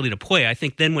has the ability to play, I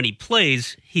think then when he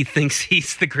plays, he thinks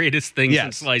he's the greatest thing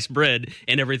since sliced bread,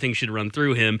 and everything should run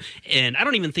through him. And I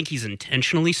don't even think he's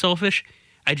intentionally selfish.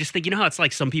 I just think, how it's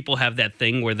like some people have that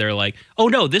thing where they're like, oh,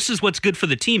 no, this is what's good for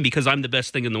the team because I'm the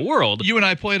best thing in the world. You and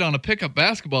I played on a pickup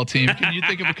basketball team. Can you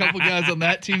think of a couple guys on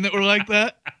that team that were like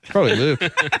that? Probably Luke.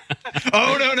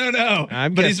 Oh, no.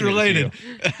 But he's related.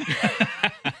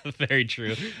 Very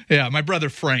true. Yeah, my brother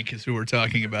Frank is who we're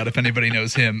talking about. If anybody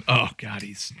knows him, oh, God,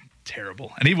 he's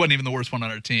terrible. And he wasn't even the worst one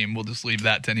on our team. We'll just leave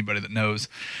that to anybody that knows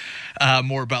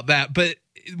more about that. But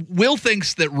Will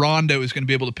thinks that Rondo is going to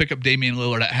be able to pick up Damian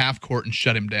Lillard at half court and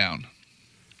shut him down.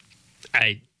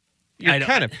 You're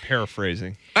kind of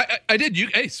paraphrasing. I did.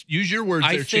 Use your words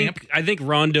champ. I think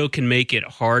Rondo can make it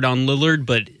hard on Lillard,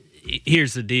 but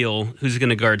here's the deal. Who's going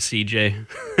to guard CJ?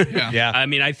 Yeah. I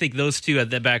mean, I think those two at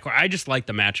the back. I just like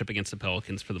the matchup against the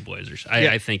Pelicans for the Blazers.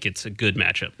 I think it's a good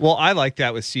matchup. Well, I like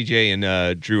that with CJ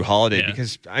and Drew Holiday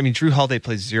because, Drew Holiday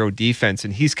plays zero defense,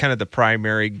 and he's kind of the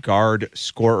primary guard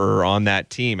scorer on that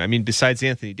team. I mean, besides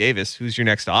Anthony Davis, who's your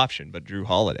next option but Drew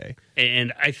Holiday?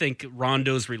 And I think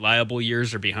Rondo's reliable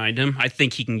years are behind him. I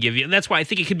think he can give you. That's why I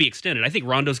think it could be extended. I think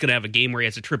Rondo's going to have a game where he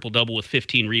has a triple-double with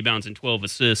 15 rebounds and 12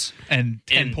 assists. And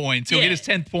 10 points. He'll get his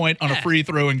 10th point on a free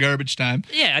throw in garbage time.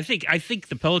 Yeah, I think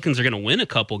the Pelicans are going to win a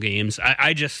couple games.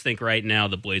 I just think right now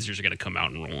the Blazers are going to come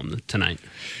out and roll them tonight.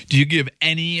 Do you give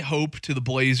any hope to the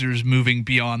Blazers moving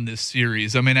beyond this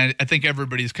series? I mean, I think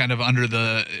everybody's kind of under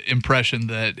the impression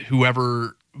that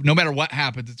no matter what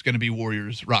happens, it's going to be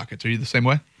Warriors-Rockets. Are you the same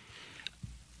way?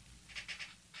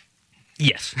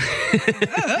 Yes.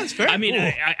 That's fair. I mean,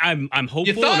 cool. I'm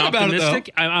hopeful and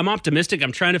optimistic. I'm optimistic.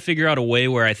 I'm trying to figure out a way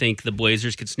where I think the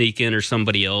Blazers could sneak in or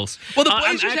somebody else. Well, the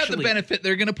Blazers have the benefit.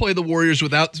 They're going to play the Warriors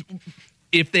without.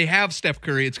 If they have Steph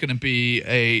Curry, it's going to be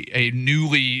a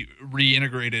newly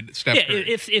reintegrated Steph Curry.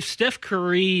 If Steph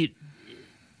Curry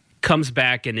comes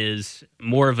back and is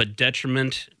more of a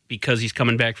detriment because he's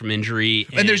coming back from injury.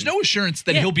 And there's no assurance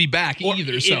that he'll be back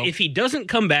either. So if he doesn't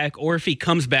come back, or if he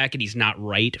comes back and he's not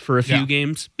right for a few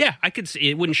games, I could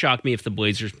see it. Wouldn't shock me if the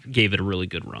Blazers gave it a really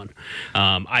good run.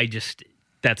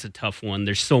 That's a tough one.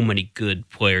 There's so many good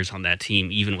players on that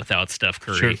team, even without Steph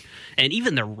Curry. Sure. And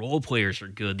even their role players are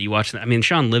good. You watch them. I mean,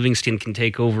 Sean Livingston can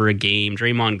take over a game.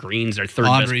 Draymond Green's our third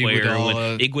best player.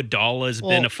 Iguodala has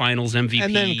been a finals MVP.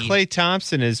 And then Klay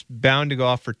Thompson is bound to go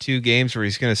off for 2 games where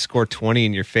he's going to score 20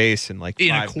 in your face in like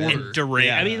 5 minutes. And Durant.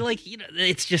 I mean,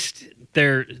 it's just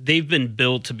they've been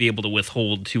built to be able to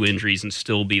withhold 2 injuries and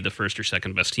still be the first or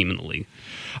second best team in the league.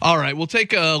 All right, we'll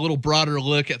take a little broader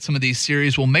look at some of these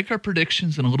series. We'll make our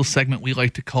predictions in a little segment we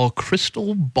like to call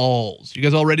Crystal Balls. You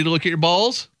guys all ready to look at your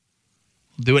balls?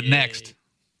 We'll do it next.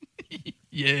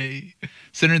 Yay.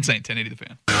 Sinner and Saint, 1080 The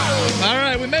Fan. All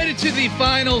right, we made it to the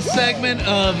final segment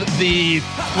of the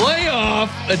playoff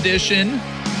edition.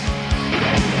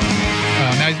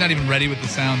 Now he's not even ready with the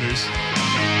Sounders.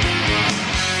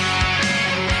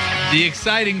 The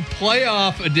exciting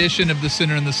playoff edition of the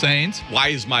Sinner and the Saints. Why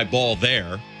is my ball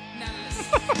there?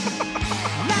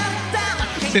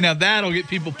 See, now that'll get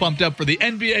people pumped up for the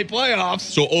NBA playoffs.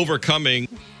 So overcoming.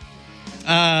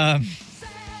 How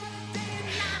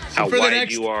wide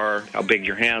you are, how big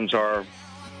your hands are.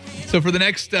 So for the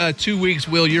next 2 weeks,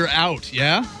 Will, you're out,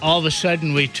 yeah? All of a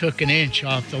sudden, we took an inch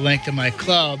off the length of my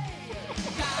club.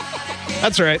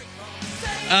 That's right.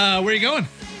 Where are you going?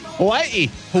 Hawaii,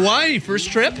 first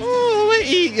trip? Oh,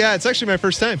 Hawaii. Yeah, it's actually my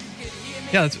first time.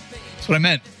 Yeah, that's what I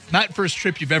meant. Not first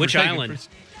trip you've ever taken. Which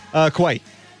island? Kauai.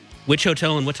 Which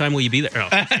hotel and what time will you be there? Oh.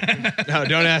 No,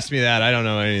 don't ask me that. I don't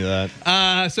know any of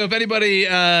that. So if anybody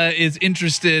is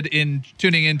interested in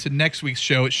tuning into next week's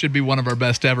show, it should be one of our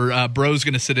best ever. Bro's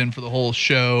going to sit in for the whole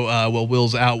show while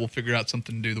Will's out. We'll figure out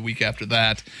something to do the week after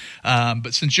that.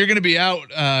 But since you're going to be out,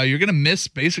 you're going to miss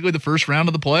basically the first round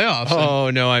of the playoffs.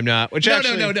 Oh, no, I'm not.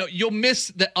 No. You'll miss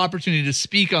the opportunity to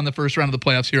speak on the first round of the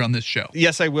playoffs here on this show.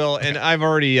 Yes, I will. And I've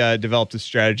already developed a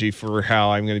strategy for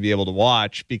how I'm going to be able to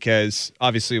watch because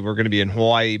obviously we're going to be in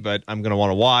Hawaii, but I'm going to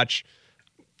want to watch.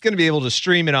 Going to be able to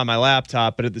stream it on my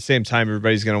laptop, but at the same time,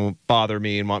 everybody's going to bother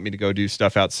me and want me to go do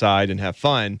stuff outside and have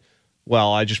fun.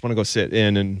 Well, I just want to go sit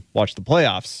in and watch the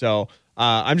playoffs. So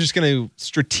I'm just going to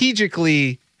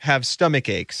strategically have stomach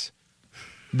aches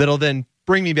that'll then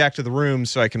bring me back to the room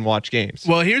so I can watch games.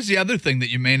 Well, here's the other thing that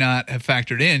you may not have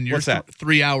factored in. You're What's that?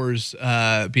 3 hours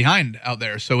behind out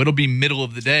there, so it'll be middle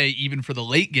of the day. Even for the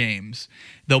late games,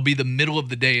 they'll be the middle of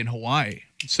the day in Hawaii.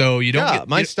 So you don't. Yeah,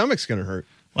 my stomach's gonna hurt.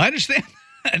 Well, I understand.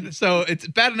 And so it's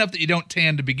bad enough that you don't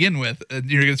tan to begin with.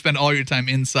 You're going to spend all your time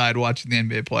inside watching the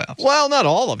NBA playoffs. Well, not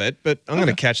all of it, but I'm going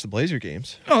to catch the Blazer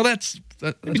games. Oh, that's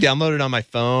maybe download it on my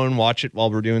phone, watch it while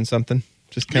we're doing something.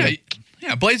 Just kind of.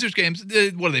 Yeah, Blazers games.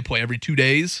 What do they play every 2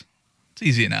 days? It's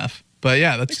easy enough. But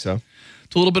yeah, that's so.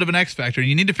 It's a little bit of an X factor.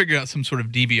 You need to figure out some sort of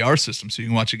DVR system so you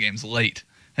can watch the games late.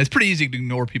 And it's pretty easy to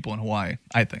ignore people in Hawaii,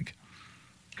 I think.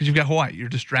 Because you've got Hawaii. You're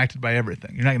distracted by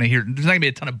everything. You're not going to hear. There's not going to be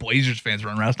a ton of Blazers fans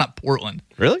running around. It's not Portland.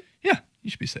 Really? Yeah, you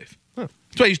should be safe. Huh.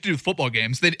 That's what I used to do with football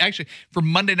games. They'd actually, for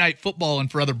Monday Night Football and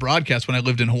for other broadcasts when I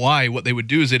lived in Hawaii, what they would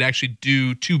do is they'd actually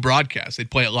do 2 broadcasts. They'd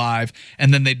play it live,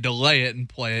 and then they'd delay it and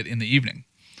play it in the evening.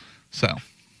 So,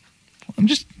 I'm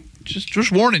just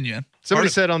warning you. Somebody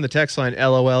said on the text line,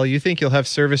 LOL, you think you'll have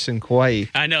service in Kauai.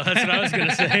 I know, that's what I was going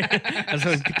to say.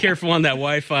 So be careful on that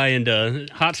Wi-Fi and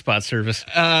hotspot service.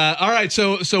 All right,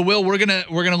 so Will, we're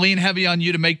gonna lean heavy on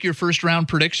you to make your first round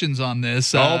predictions on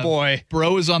this. Oh boy,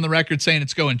 Bro is on the record saying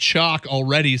it's going chalk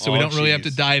already, so we don't really have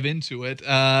to dive into it.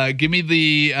 Give me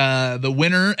the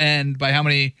winner and by how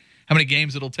many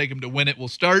games it'll take him to win it. We'll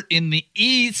start in the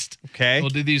East. Okay. We'll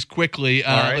do these quickly.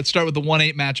 Right. Let's start with the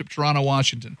 1-8 matchup,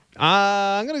 Toronto-Washington.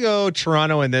 I'm going to go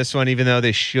Toronto in this one, even though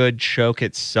they should choke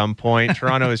at some point.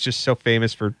 Toronto is just so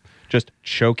famous for just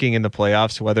choking in the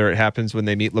playoffs, whether it happens when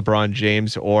they meet LeBron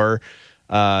James or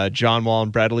John Wall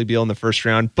and Bradley Beal in the first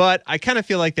round. But I kind of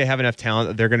feel like they have enough talent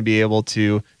that they're going to be able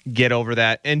to get over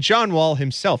that. And John Wall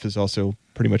himself is also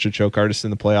pretty much a choke artist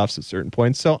in the playoffs at certain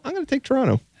points. So I'm going to take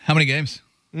Toronto. How many games?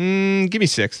 Give me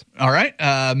 6. All right.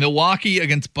 Milwaukee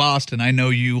against Boston. I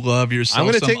know you love yourself. I'm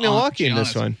going to take Milwaukee in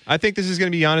this one. I think this is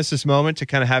going to be Giannis' moment to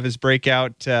kind of have his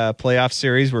breakout playoff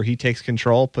series where he takes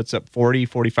control, puts up 40,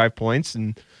 45 points,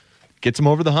 and gets him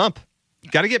over the hump.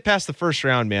 Got to get past the first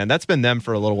round, man. That's been them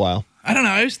for a little while. I don't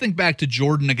know. I always think back to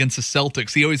Jordan against the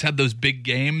Celtics. He always had those big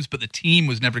games, but the team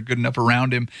was never good enough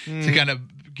around him to kind of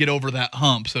get over that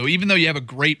hump. So even though you have a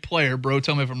great player, bro,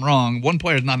 tell me if I'm wrong, one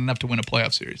player is not enough to win a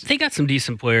playoff series. They got some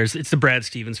decent players. It's the Brad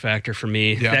Stevens factor for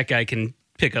me. Yeah. That guy can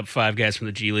pick up 5 guys from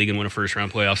the G League and win a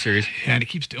first-round playoff series. Yeah, and he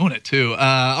keeps doing it, too.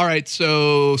 All right,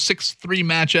 so 6-3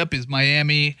 matchup is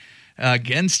Miami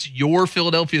against your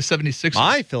Philadelphia 76ers.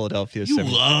 My Philadelphia 76ers. You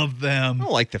love them. I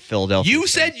don't like the Philadelphia You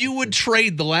said you would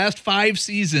trade the last 5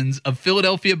 seasons of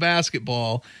Philadelphia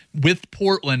basketball with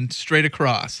Portland straight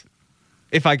across.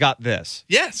 If I got this.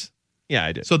 Yes. Yeah,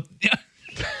 I did. So, yeah.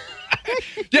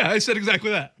 Yeah, I said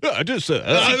exactly that. Yeah, I just said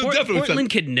Portland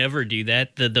could never do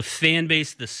that. The fan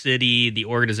base, the city, the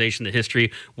organization, the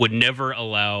history would never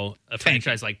allow a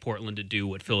franchise like Portland to do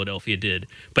what Philadelphia did.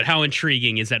 But how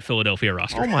intriguing is that Philadelphia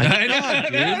roster? Oh, my God,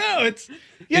 dude. I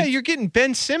know. You're getting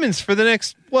Ben Simmons for the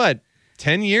next,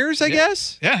 10 years, I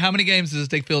guess? Yeah, how many games does it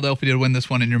take Philadelphia to win this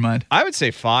one in your mind? I would say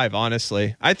 5,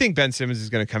 honestly. I think Ben Simmons is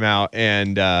going to come out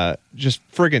and just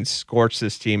friggin' scorch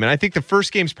this team. And I think the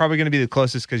first game's probably going to be the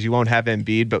closest because you won't have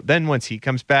Embiid. But then once he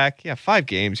comes back, 5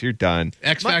 games, you're done.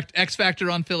 X Factor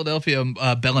on Philadelphia,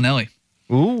 Bellinelli.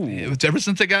 Ooh. It's ever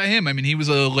since they got him. I mean, he was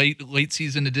a late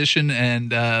season addition, and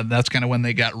that's kind of when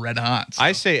they got red hot. So.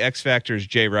 I say X Factor is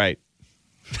Jay Wright.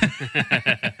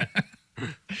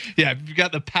 Yeah, you've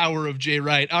got the power of Jay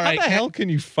Wright. All right. How the hell can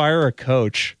you fire a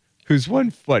coach who's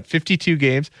won, 52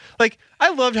 games? Like, I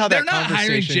loved how they're that conversation... They're not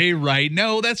hiring Jay Wright.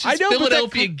 No, that's just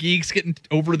Philadelphia geeks getting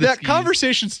over the skis.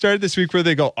 Conversation started this week where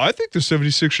they go, I think the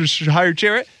 76ers should hire Jay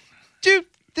Wright. Dude,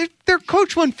 their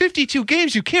coach won 52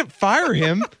 games. You can't fire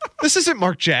him. This isn't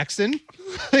Mark Jackson.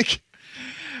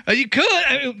 You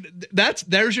could.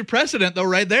 There's your precedent, though,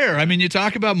 right there. I mean, you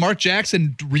talk about Mark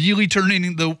Jackson really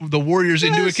turning the Warriors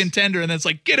into a contender, and then it's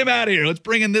like, get him out of here. Let's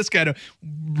bring in this guy to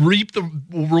reap the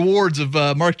rewards of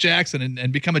Mark Jackson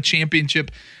and become a championship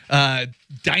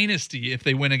dynasty if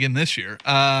they win again this year.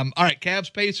 All right,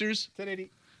 Cavs, Pacers.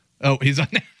 1080. Oh, he's on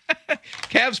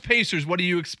Cavs, Pacers. What do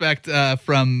you expect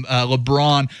from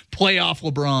LeBron, playoff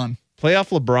LeBron? Playoff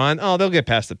LeBron? Oh, they'll get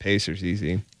past the Pacers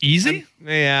easy. Easy?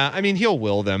 Yeah, I mean, he'll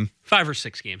will them. 5 or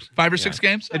 6 games. 5 or 6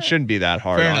 games? It shouldn't be that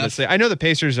hard, Fair honestly. enough. I know the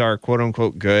Pacers are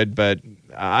quote-unquote good, but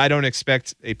I don't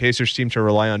expect a Pacers team to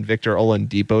rely on Victor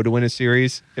Oladipo to win a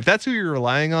series. If that's who you're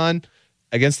relying on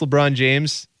against LeBron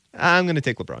James, I'm going to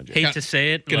take LeBron James. Hate to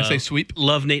say it. Going to say sweep?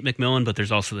 Love Nate McMillan, but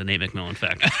there's also the Nate McMillan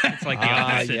factor. It's like the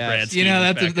opposite Brad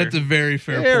Stevens that's a very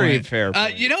fair point. Very fair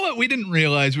point. You know what? We didn't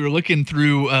realize. We were looking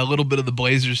through a little bit of the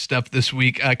Blazers stuff this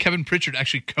week. Kevin Pritchard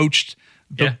actually coached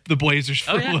the Blazers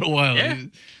for a little while. Yeah.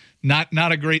 Not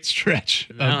a great stretch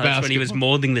of basketball. That's when he was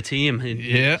molding the team and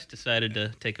he just decided to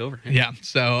take over. Yeah,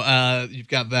 so you've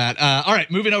got that. All right,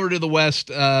 moving over to the West,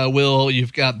 Will,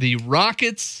 you've got the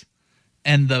Rockets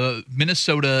and the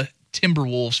Minnesota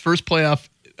Timberwolves. First playoff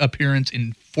appearance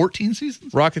in 14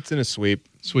 seasons? Rockets in a sweep.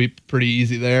 Sweep, pretty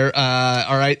easy there.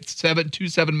 All right, 2-7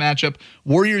 matchup.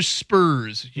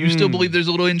 Warriors-Spurs. You still believe there's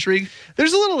a little intrigue?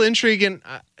 There's a little intrigue, and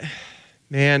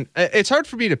man, it's hard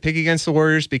for me to pick against the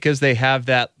Warriors because they have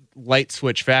that light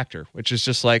switch factor, which is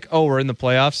just like, oh, we're in the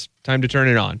playoffs, time to turn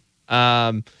it on.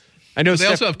 I know they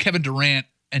also have Kevin Durant,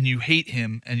 and you hate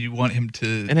him, and you want him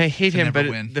to. And I hate him, but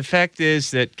win. The fact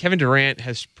is that Kevin Durant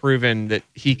has proven that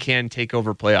he can take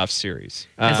over playoff series.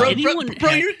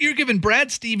 You're giving Brad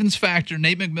Stevens factor,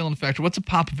 Nate McMillan factor. What's a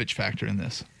Popovich factor in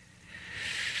this?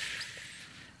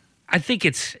 I think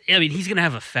he's going to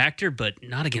have a factor, but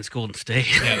not against Golden State.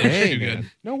 Yeah, that's too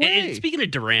good. No way. And speaking of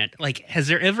Durant, has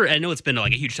there ever, I know it's been a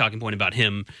huge talking point about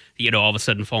him, all of a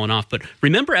sudden falling off, but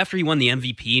remember after he won the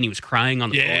MVP and he was crying on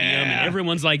the podium and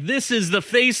everyone's like, this is the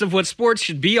face of what sports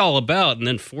should be all about. And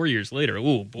then 4 years later,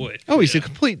 oh boy. Oh, he's a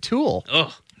complete tool.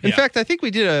 Oh. In fact, I think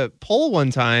we did a poll one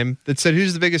time that said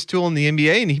who's the biggest tool in the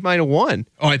NBA, and he might have won.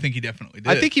 Oh, I think he definitely did.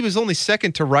 I think he was only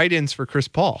second to write-ins for Chris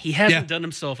Paul. He hasn't done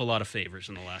himself a lot of favors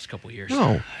in the last couple of years.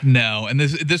 No. And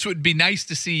this would be nice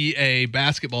to see a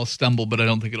basketball stumble, but I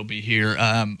don't think it'll be here.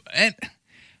 And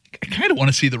I kind of want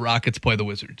to see the Rockets play the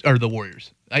Wizards or the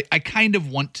Warriors. I kind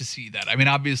of want to see that. I mean,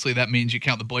 obviously that means you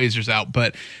count the Blazers out,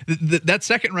 but that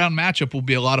second round matchup will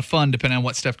be a lot of fun depending on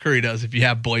what Steph Curry does if you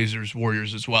have Blazers,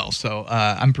 Warriors as well. So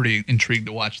I'm pretty intrigued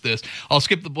to watch this. I'll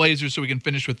skip the Blazers so we can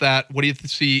finish with that. What do you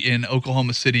see in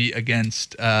Oklahoma City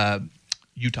against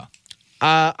Utah?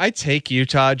 I take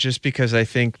Utah just because I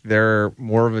think they're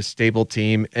more of a stable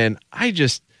team, and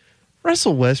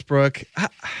Russell Westbrook,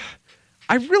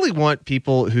 I really want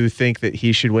people who think that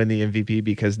he should win the MVP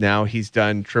because now he's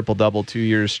done triple-double 2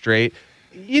 years straight.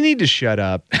 You need to shut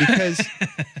up because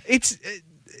it's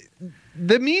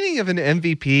the meaning of an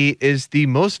MVP is the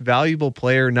most valuable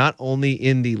player not only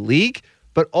in the league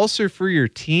but also for your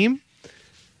team.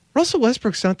 Russell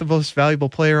Westbrook's not the most valuable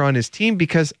player on his team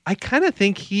because I kind of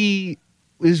think he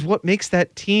is what makes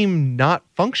that team not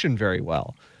function very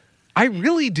well. I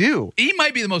really do. He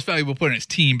might be the most valuable player in his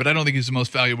team, but I don't think he's the most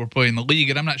valuable player in the league,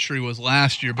 and I'm not sure he was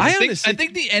last year. But I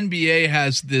think the NBA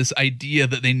has this idea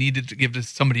that they needed to give to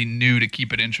somebody new to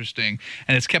keep it interesting,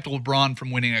 and it's kept LeBron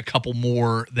from winning a couple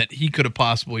more that he could have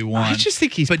possibly won. I just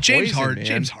think he's James Harden.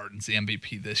 James Harden's the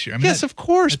MVP this year. Yes, of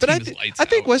course, but I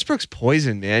think Westbrook's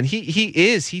poison, man. He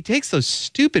is. He takes those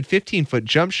stupid 15-foot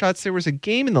jump shots. There was a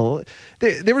game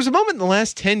there was a moment in the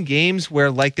last 10 games where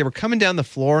they were coming down the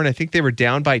floor, and I think they were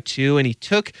down by 2. And he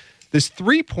took this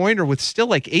 3-pointer with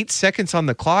still 8 seconds on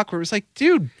the clock where it was like,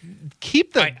 dude,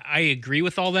 keep the... I agree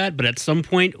with all that, but at some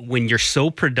point when you're so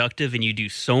productive and you do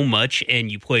so much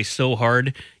and you play so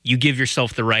hard, you give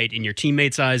yourself the right in your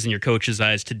teammates' eyes and your coach's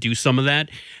eyes to do some of that.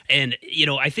 And,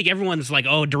 I think everyone's like,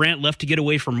 oh, Durant left to get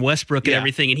away from Westbrook and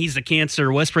everything, and he's a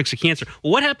cancer, Westbrook's a cancer.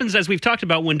 Well, what happens, as we've talked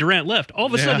about, when Durant left? All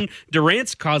of a sudden,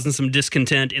 Durant's causing some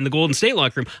discontent in the Golden State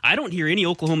locker room. I don't hear any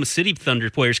Oklahoma City Thunder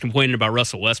players complaining about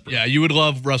Russell Westbrook. Yeah, you would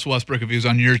love Russell Westbrook if he was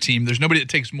on your team. There's nobody that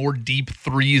takes more deep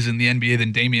threes in the NBA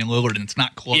than Damian Lillard, and it's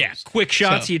not close. Yeah, quick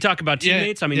shots. So, you talk about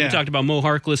teammates. You talked about Mo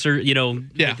Harkless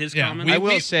with his comments. I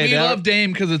will say we love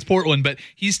Dame because it's Portland, but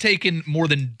he's taken more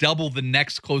than double the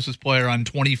next closest player on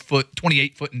 28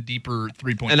 foot and deeper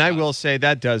 3-point And shots. I will say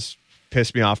that does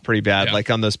piss me off pretty bad,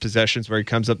 on those possessions where he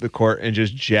comes up the court and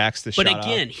just jacks the shot But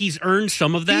again, he's earned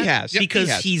some of that. He has. Because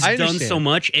he's done so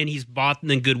much and he's bought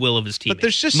the goodwill of his teammates. But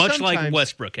there's just much like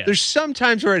Westbrook has. There's some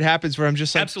times where it happens where I'm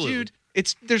just like, Absolutely. dude,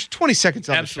 there's 20 seconds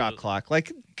on the shot clock.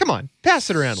 Come on, pass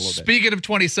it around a little bit. Speaking of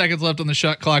 20 seconds left on the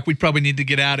shot clock, we probably need to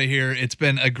get out of here. It's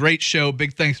been a great show.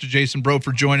 Big thanks to Jason Brough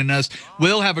for joining us.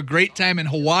 We'll have a great time in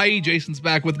Hawaii. Jason's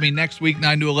back with me next week,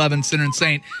 9 to 11, Sinner and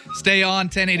Saint. Stay on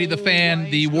 1080 The Fan,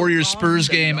 the Warriors-Spurs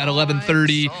game at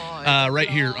 11:30 right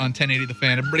here on 1080 The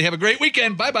Fan. Everybody have a great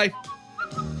weekend. Bye-bye.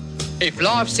 If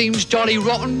life seems jolly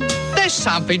rotten, there's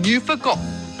something you've forgotten,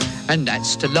 and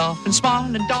that's to laugh and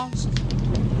smile and dance.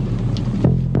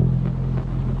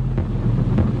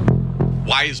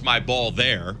 Why is my ball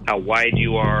there? How wide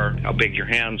you are, how big your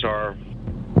hands are.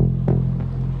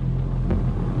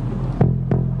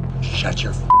 Shut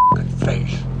your f***ing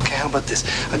face. Okay, how about this?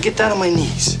 I'll get down on my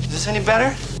knees. Is this any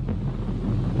better?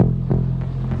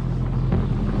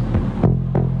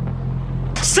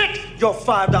 Sit your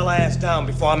 $5 ass down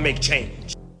before I make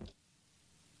change.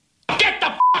 Get the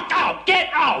f*** out! Get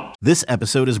out! This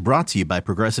episode is brought to you by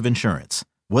Progressive Insurance.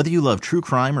 Whether you love true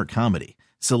crime or comedy,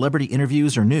 celebrity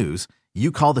interviews or news,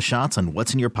 You call the shots on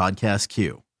what's in your podcast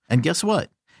queue. And guess what?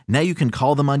 Now you can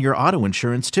call them on your auto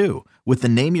insurance too with the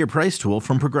Name Your Price tool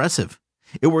from Progressive.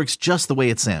 It works just the way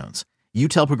it sounds. You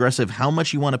tell Progressive how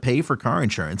much you want to pay for car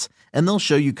insurance, and they'll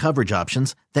show you coverage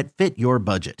options that fit your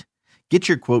budget. Get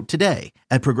your quote today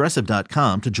at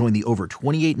Progressive.com to join the over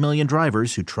 28 million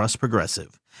drivers who trust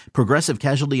Progressive. Progressive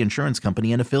Casualty Insurance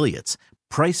Company and Affiliates.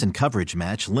 Price and coverage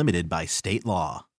match limited by state law.